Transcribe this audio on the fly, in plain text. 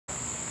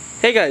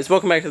Hey guys,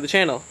 welcome back to the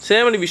channel. Today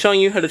I'm going to be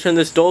showing you how to turn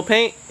this dull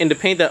paint into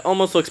paint that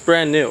almost looks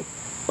brand new.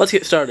 Let's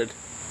get started.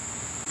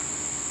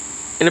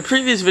 In a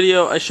previous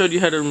video I showed you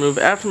how to remove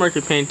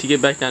aftermarket paint to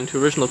get back down to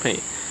original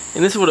paint.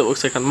 And this is what it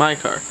looks like on my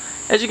car.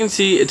 As you can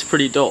see, it's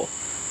pretty dull.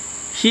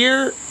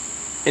 Here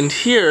and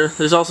here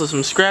there's also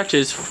some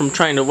scratches from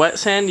trying to wet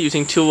sand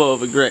using too low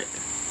of a grit.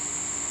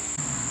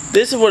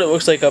 This is what it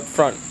looks like up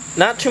front.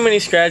 Not too many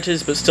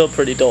scratches, but still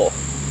pretty dull.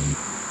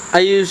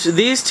 I used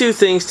these two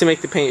things to make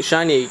the paint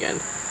shiny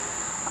again.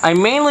 I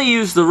mainly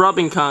used the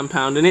rubbing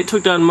compound and it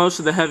took down most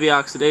of the heavy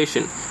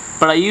oxidation,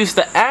 but I used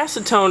the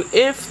acetone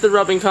if the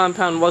rubbing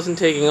compound wasn't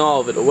taking all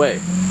of it away.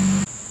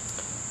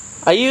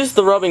 I used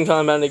the rubbing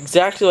compound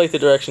exactly like the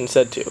directions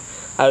said to.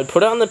 I would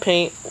put it on the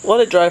paint,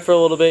 let it dry for a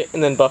little bit,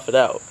 and then buff it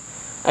out.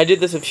 I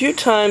did this a few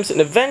times and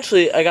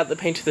eventually I got the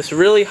paint to this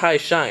really high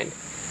shine.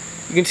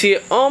 You can see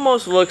it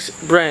almost looks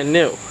brand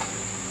new.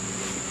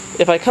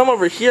 If I come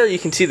over here you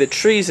can see the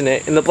trees in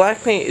it, and the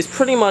black paint is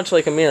pretty much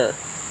like a mirror.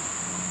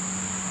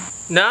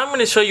 Now I'm going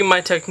to show you my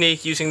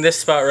technique using this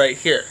spot right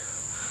here.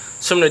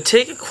 So I'm going to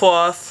take a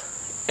cloth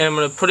and I'm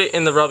going to put it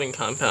in the rubbing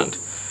compound.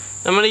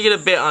 I'm going to get a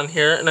bit on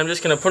here and I'm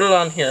just going to put it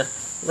on here,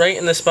 right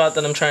in the spot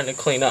that I'm trying to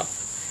clean up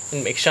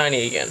and make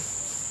shiny again.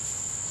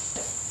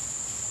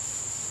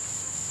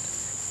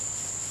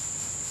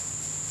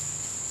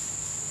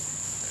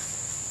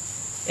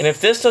 And if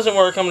this doesn't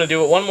work, I'm going to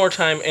do it one more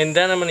time and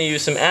then I'm going to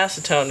use some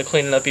acetone to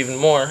clean it up even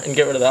more and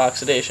get rid of the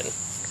oxidation.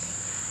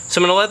 So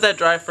I'm going to let that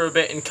dry for a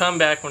bit and come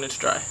back when it's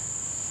dry.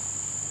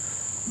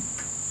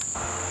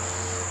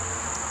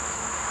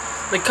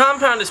 The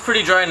compound is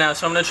pretty dry now,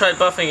 so I'm going to try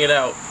buffing it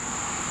out.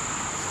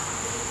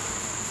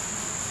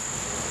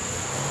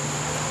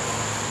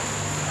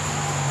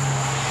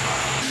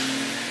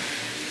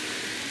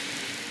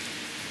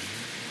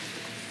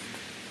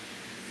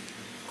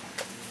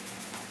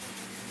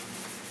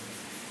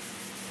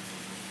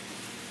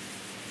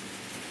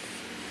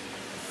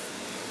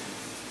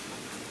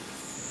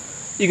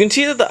 You can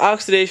see that the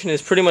oxidation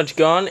is pretty much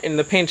gone and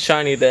the paint's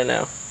shiny there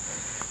now.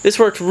 This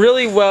worked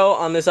really well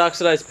on this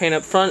oxidized paint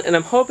up front, and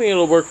I'm hoping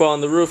it'll work well on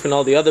the roof and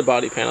all the other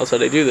body panels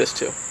that I do this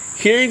to.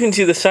 Here you can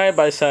see the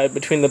side-by-side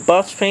between the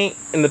buffed paint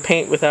and the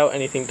paint without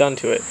anything done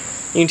to it.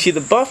 You can see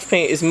the buffed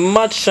paint is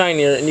much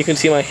shinier and you can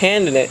see my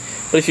hand in it,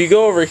 but if you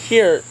go over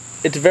here,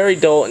 it's very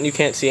dull and you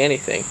can't see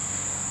anything.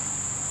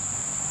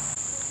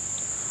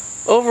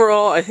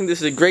 Overall, I think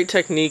this is a great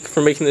technique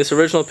for making this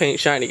original paint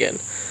shine again.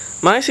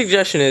 My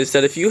suggestion is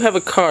that if you have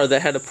a car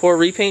that had a poor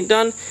repaint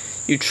done,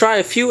 you try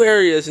a few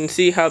areas and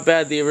see how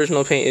bad the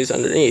original paint is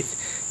underneath.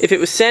 If it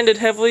was sanded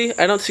heavily,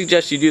 I don't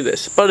suggest you do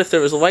this, but if there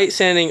was light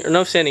sanding or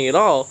no sanding at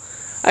all,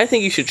 I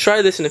think you should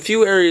try this in a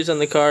few areas on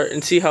the car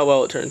and see how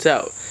well it turns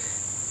out.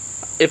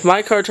 If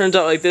my car turns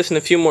out like this in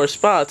a few more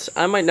spots,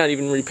 I might not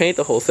even repaint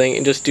the whole thing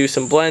and just do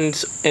some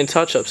blends and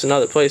touch-ups in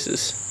other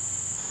places.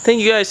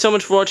 Thank you guys so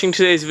much for watching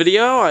today's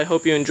video. I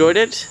hope you enjoyed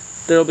it.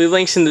 There will be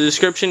links in the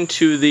description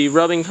to the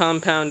rubbing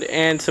compound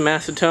and some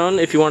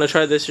acetone if you want to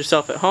try this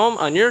yourself at home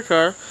on your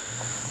car.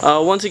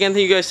 Once again,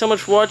 thank you guys so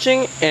much for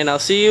watching, and I'll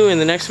see you in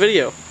the next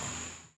video.